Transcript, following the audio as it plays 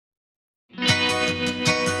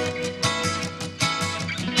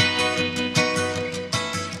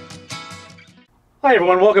Hi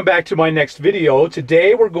everyone, welcome back to my next video.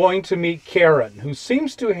 Today we're going to meet Karen, who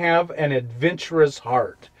seems to have an adventurous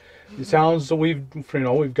heart. It sounds we've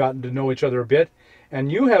gotten to know each other a bit,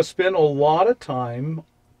 and you have spent a lot of time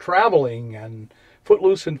traveling and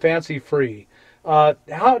footloose and fancy free.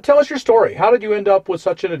 Tell us your story. How did you end up with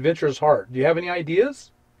such an adventurous heart? Do you have any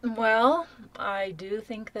ideas? Well, I do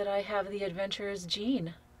think that I have the adventurous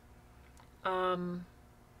gene. Um,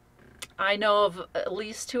 I know of at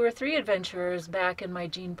least two or three adventurers back in my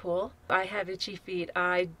gene pool. I have itchy feet.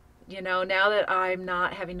 Now that I'm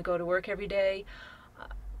not having to go to work every day,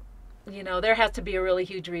 there has to be a really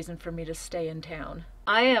huge reason for me to stay in town.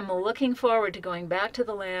 I am looking forward to going back to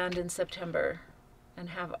the land in September and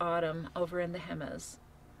have autumn over in the Hemas.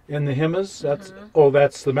 In the Himas? That's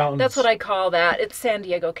the mountains. That's what I call that. It's San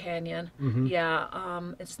Diego Canyon. Hmm. Yeah,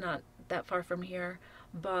 it's not that far from here,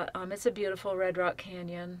 but it's a beautiful red rock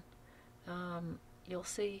canyon. You'll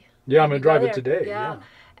see. Yeah, I'm when going to you go drive it there. today. Yeah,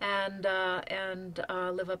 Yeah.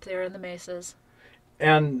 and live up there in the mesas.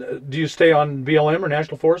 And do you stay on BLM or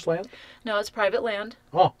National Forest land? No, it's private land,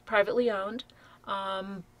 Oh, privately owned,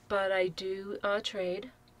 but I do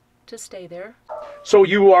trade to stay there. so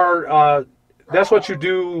you are, that's what you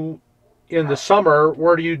do in the summer.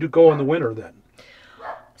 Where do you go in the winter then?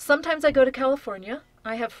 Sometimes I go to California.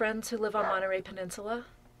 I have friends who live on Monterey Peninsula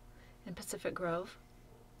in Pacific Grove.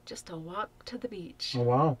 Just a walk to the beach. Oh,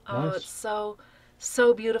 wow. Oh, Nice. it's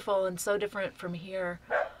so beautiful and so different from here.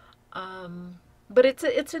 But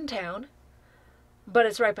it's in town, but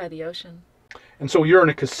it's right by the ocean. And so you're in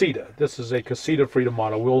a Casita. This is a Casita Freedom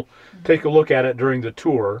model. We'll take a look at it during the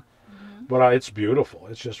tour, but it's beautiful.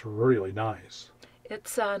 It's just really nice.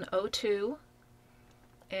 It's an O2,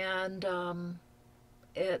 and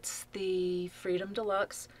it's the Freedom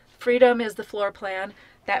Deluxe. Freedom is the floor plan.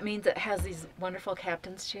 That means it has these wonderful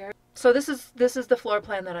captain's chairs. So this is the floor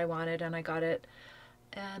plan that I wanted, and I got it.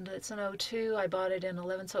 And it's an O2. I bought it in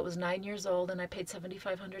 11, so it was 9 years old, and I paid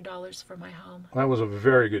 $7,500 for my home. That was a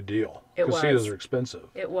very good deal. It Casitas was. are expensive.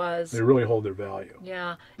 It was. They really hold their value.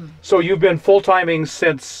 Yeah. So you've been full-timing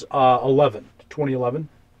since 2011.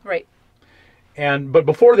 Right. But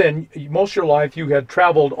before then, most of your life you had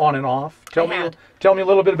traveled on and off. Tell me a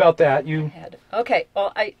little bit about that. Okay.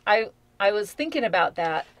 Well, I was thinking about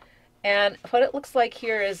that, and what it looks like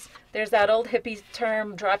here is there's that old hippie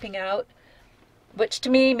term dropping out, which to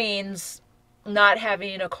me means not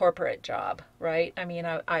having a corporate job, right? I mean,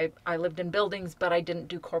 I lived in buildings, but I didn't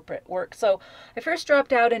do corporate work. So I first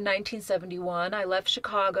dropped out in 1971. I left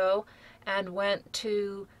Chicago and went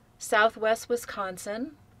to Southwest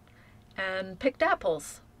Wisconsin and picked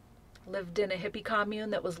apples. Lived in a hippie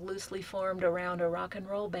commune that was loosely formed around a rock and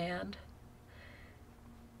roll band.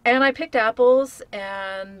 And I picked apples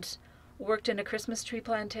and worked in a Christmas tree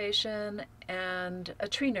plantation and a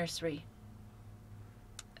tree nursery.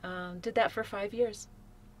 Did that for 5 years.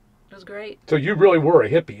 It was great. So you really were a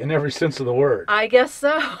hippie in every sense of the word. I guess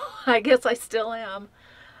so. I guess I still am.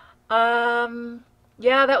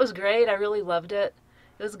 Yeah, that was great. I really loved it.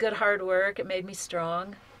 It was good hard work. It made me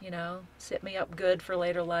strong, set me up good for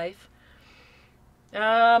later life.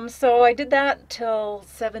 So I did that till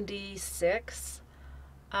 76.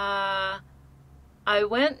 I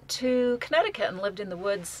went to Connecticut and lived in the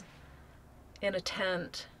woods in a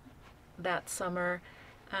tent that summer.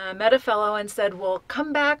 Met a fellow and said, well,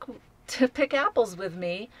 come back to pick apples with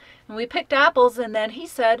me. And we picked apples, and then he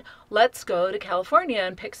said, let's go to California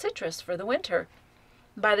and pick citrus for the winter.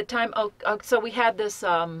 By the time, so we had this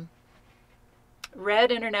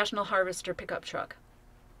red International Harvester pickup truck.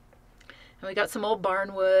 And we got some old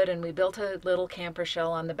barn wood, and we built a little camper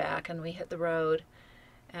shell on the back, and we hit the road.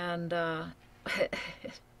 And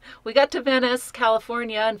we got to Venice,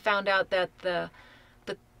 California, and found out that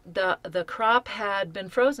the crop had been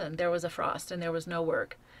frozen. There was a frost, and there was no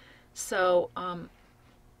work. So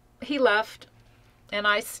he left, and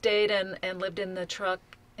I stayed and lived in the truck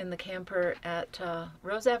in the camper at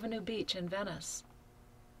Rose Avenue Beach in Venice.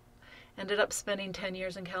 Ended up spending 10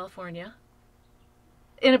 years in California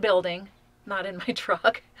in a building, not in my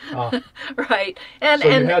truck. Right. So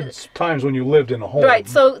you had times when you lived in a home. Right.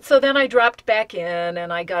 So then I dropped back in,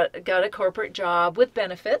 and I got a corporate job with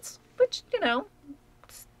benefits, which,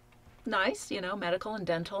 it's nice, medical and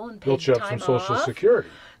dental and paid Built you up time some Social off. Security.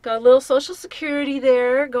 Got a little Social Security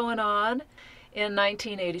there going on. In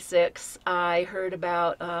 1986, I heard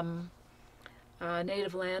about a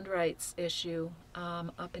native land rights issue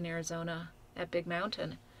up in Arizona at Big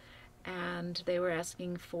Mountain. And they were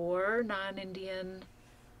asking for non-Indian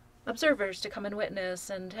observers to come and witness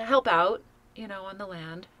and to help out, on the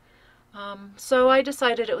land. So I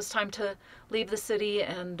decided it was time to leave the city,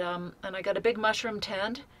 and I got a big mushroom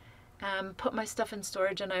tent put my stuff in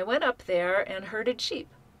storage, and I went up there and herded sheep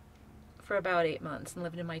for about 8 months and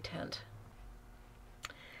lived in my tent.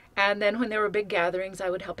 And then when there were big gatherings, I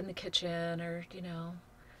would help in the kitchen, or,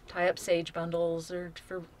 tie up sage bundles or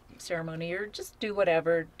for ceremony, or just do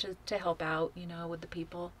whatever to help out, with the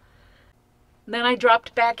people. And then I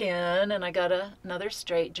dropped back in and I got another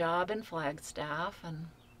straight job in Flagstaff and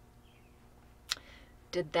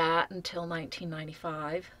did that until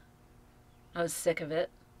 1995. I was sick of it.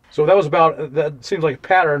 So that seems like a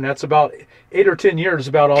pattern. That's about 8 or 10 years,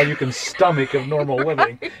 about all you can stomach of normal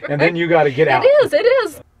living. Right. And then you got to get out. It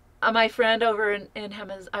is. My friend over in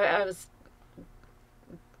Hemmes, I was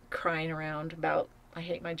crying around about, I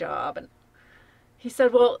hate my job. And he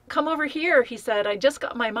said, well, come over here. He said, I just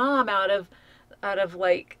got my mom out of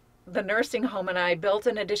like the nursing home, and I built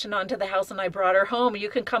an addition onto the house and I brought her home. You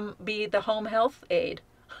can come be the home health aide.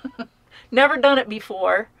 Never done it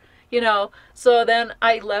before, So then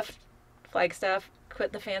I left Flagstaff,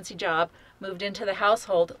 quit the fancy job, moved into the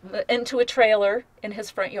household, into a trailer in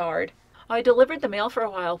his front yard. I delivered the mail for a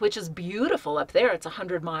while, which is beautiful up there. It's a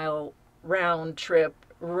 100-mile round trip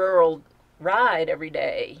rural ride every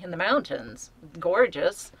day in the mountains.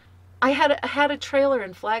 Gorgeous. I had a trailer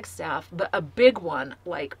in Flagstaff, but a big one,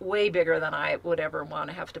 like way bigger than I would ever want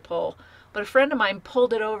to have to pull. But a friend of mine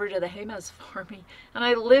pulled it over to the Jemez for me, and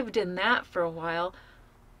I lived in that for a while.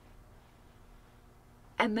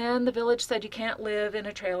 And then the village said you can't live in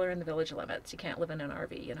a trailer in the village limits. You can't live in an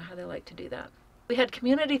RV. You know how they like to do that. We had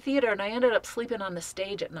community theater, and I ended up sleeping on the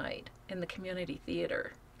stage at night in the community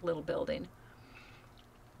theater little building.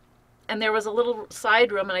 And there was a little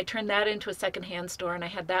side room, and I turned that into a secondhand store, and I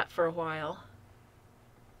had that for a while.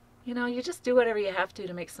 You just do whatever you have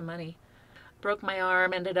to make some money. Broke my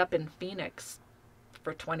arm, ended up in Phoenix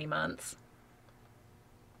for 20 months.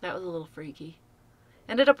 That was a little freaky.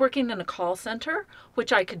 Ended up working in a call center,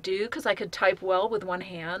 which I could do because I could type well with one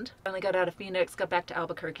hand. Finally got out of Phoenix, got back to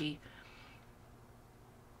Albuquerque.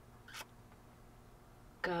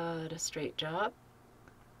 Got a straight job.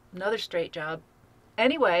 Another straight job.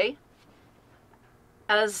 Anyway,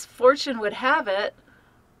 as fortune would have it,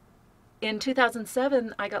 in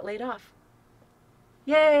 2007, I got laid off.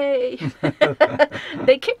 Yay!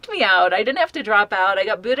 They kicked me out. I didn't have to drop out. I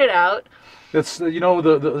got booted out. It's,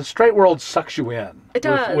 the straight world sucks you in. It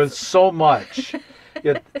does. With so much.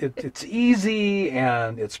 It's easy,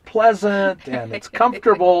 and it's pleasant, and it's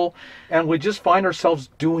comfortable, and we just find ourselves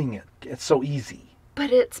doing it. It's so easy.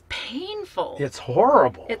 But it's painful. It's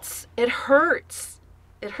horrible. It hurts.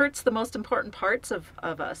 It hurts the most important parts of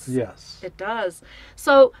us. Yes. It does.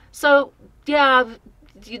 So yeah,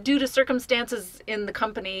 due to circumstances in the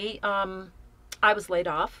company, I was laid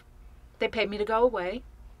off. They paid me to go away.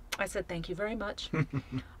 I said, thank you very much.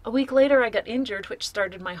 A week later, I got injured, which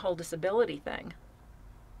started my whole disability thing.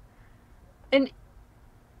 And,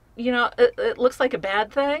 it looks like a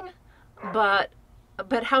bad thing, but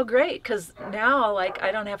how great, because now,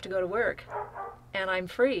 I don't have to go to work, and I'm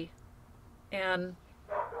free. And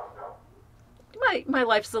my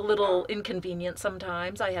life's a little inconvenient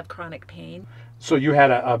sometimes. I have chronic pain. So you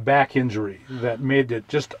had a back injury that made it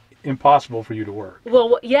just impossible for you to work.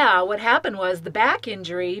 Well, yeah, what happened was the back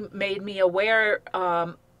injury made me aware,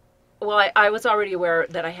 I was already aware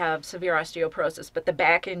that I have severe osteoporosis, but the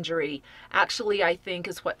back injury actually, I think,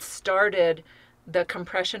 is what started the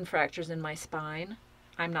compression fractures in my spine.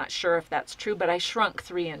 I'm not sure if that's true, but I shrunk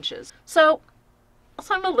 3 inches. So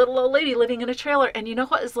I'm a little old lady living in a trailer, and you know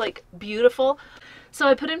what is beautiful? So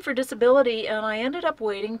I put in for disability, and I ended up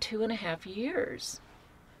waiting 2.5 years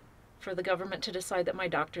for the government to decide that my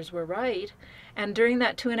doctors were right. And during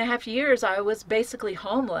that 2.5 years, I was basically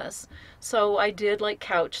homeless. So I did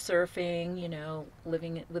couch surfing,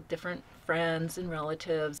 living with different friends and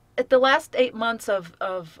relatives. At the last 8 months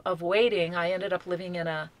of waiting, I ended up living in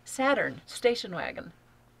a Saturn station wagon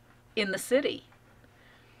in the city.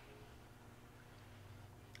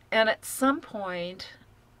 And at some point,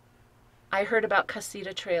 I heard about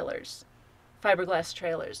Casita trailers, fiberglass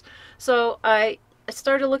trailers. So I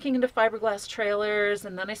started looking into fiberglass trailers,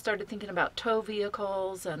 and then I started thinking about tow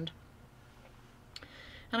vehicles, and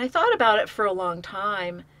I thought about it for a long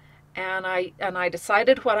time, and I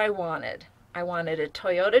decided what I wanted. I wanted a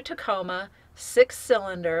Toyota Tacoma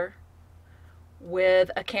 6-cylinder with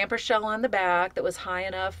a camper shell on the back that was high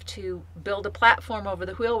enough to build a platform over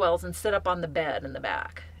the wheel wells and sit up on the bed in the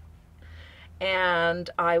back. And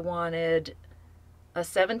I wanted a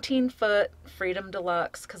 17-foot Freedom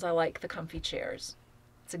Deluxe because I like the comfy chairs.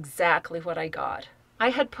 It's exactly what I got. I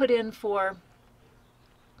had put in for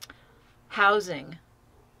housing,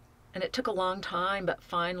 and it took a long time, but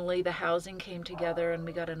finally the housing came together and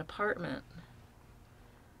we got an apartment.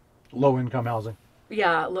 low-income housing.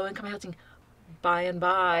 Yeah, low-income housing. By and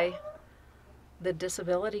by, the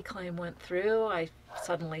disability claim went through. I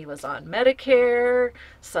suddenly was on Medicare.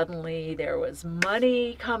 Suddenly there was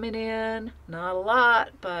money coming in. Not a lot,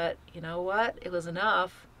 but you know what? It was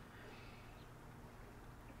enough.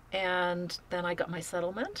 And then I got my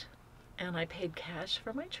settlement, and I paid cash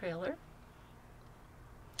for my trailer,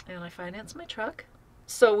 and I financed my truck.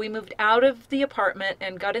 So we moved out of the apartment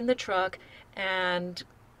and got in the truck and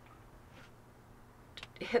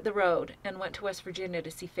hit the road and went to West Virginia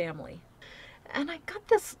to see family. And I got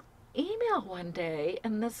this email one day,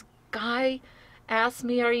 and this guy asked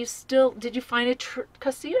me, did you find a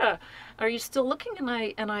casita? Are you still looking? And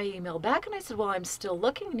I emailed back and I said, well, I'm still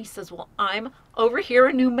looking. And he says, well, I'm over here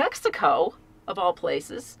in New Mexico, of all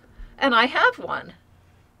places, and I have one.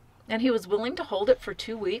 And he was willing to hold it for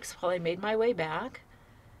 2 weeks while I made my way back.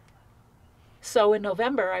 So in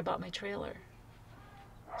November, I bought my trailer.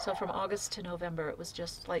 So from August to November, it was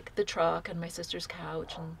just like the truck and my sister's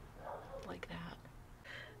couch and like that.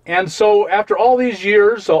 And so after all these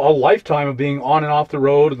years, a lifetime of being on and off the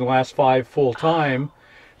road, in the last 5 full time,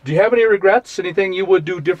 do you have any regrets? Anything you would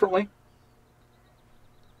do differently?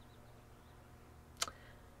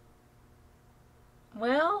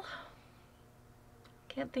 Well,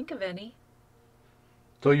 can't think of any.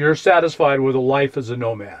 So you're satisfied with a life as a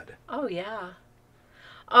nomad? Oh, yeah.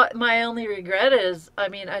 My only regret is,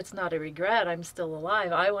 it's not a regret. I'm still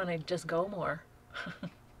alive. I want to just go more.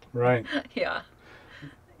 Right. Yeah.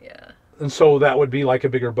 Yeah. And so that would be like a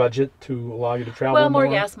bigger budget to allow you to travel more? Well, more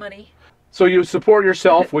gas money. So you support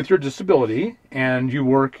yourself with your disability, and you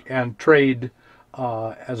work and trade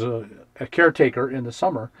as a caretaker in the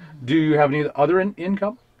summer. Mm-hmm. Do you have any other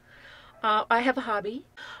income? I have a hobby.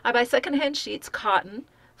 I buy secondhand sheets, cotton,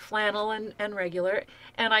 flannel, and regular,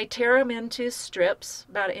 and I tear them into strips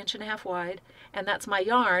about 1.5 inches wide, and that's my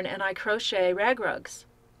yarn, and I crochet rag rugs.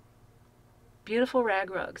 Beautiful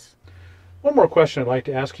rag rugs. One more question I'd like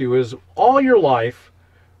to ask you is, all your life,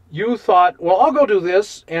 you thought, well, I'll go do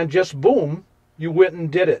this, and just boom, you went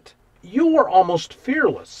and did it. You were almost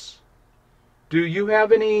fearless. Do you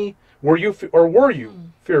have any, were you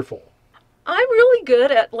fearful? I'm really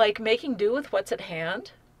good at making do with what's at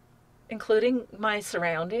hand, including my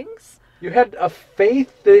surroundings. You had a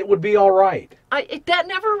faith that it would be all right. That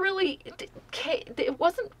never really, it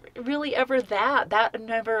wasn't really ever that. That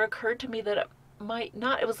never occurred to me that it might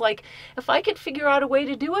not. It was like, if I could figure out a way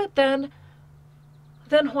to do it, then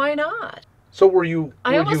why not? So were you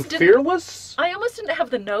fearless? I almost didn't have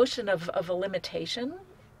the notion of a limitation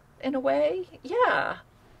in a way. Yeah.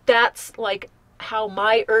 That's how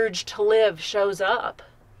my urge to live shows up,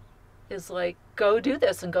 is go do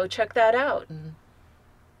this and go check that out, and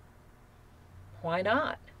why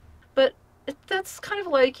not? But that's kind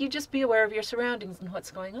of you just be aware of your surroundings and what's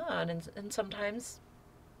going on, and sometimes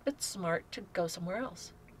it's smart to go somewhere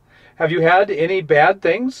else. Have you had any bad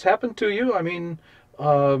things happen to you?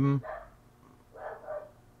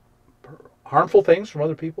 Harmful things from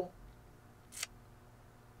other people?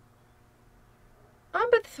 I've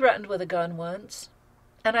been threatened with a gun once,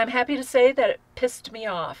 and I'm happy to say that it pissed me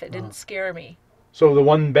off. It didn't scare me. So the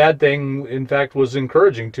one bad thing, in fact, was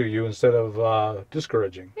encouraging to you instead of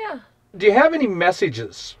discouraging. Yeah. Do you have any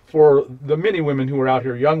messages for the many women who are out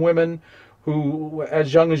here, young women who,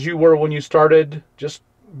 as young as you were when you started, just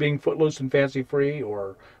being footloose and fancy-free,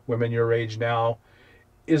 or women your age now?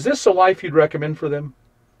 Is this a life you'd recommend for them?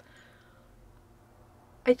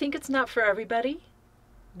 I think it's not for everybody,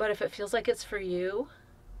 but if it feels like it's for you,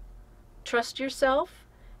 trust yourself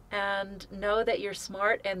and know that you're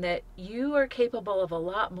smart and that you are capable of a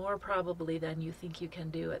lot more probably than you think you can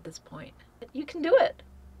do at this point. You can do it.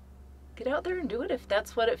 Get out there and do it if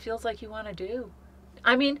that's what it feels like you want to do.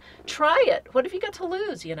 Try it. What have you got to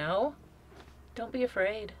lose, Don't be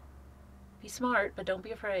afraid. Be smart, but don't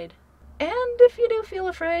be afraid. And if you do feel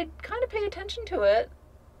afraid, kind of pay attention to it,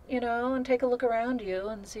 and take a look around you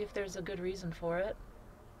and see if there's a good reason for it.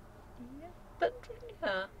 But,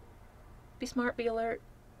 yeah, be smart, be alert,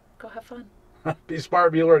 go have fun. Be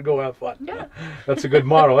smart, be alert, go have fun. Yeah. That's a good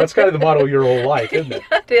motto. That's kind of the motto of your whole life, isn't it?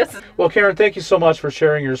 Yeah, it is. Well, Karen, thank you so much for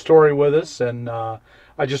sharing your story with us, and I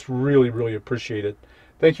just really, really appreciate it.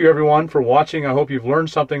 Thank you, everyone, for watching. I hope you've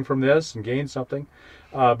learned something from this and gained something.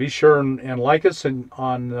 Be sure and like us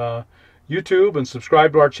on YouTube and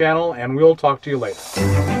subscribe to our channel, and we'll talk to you later.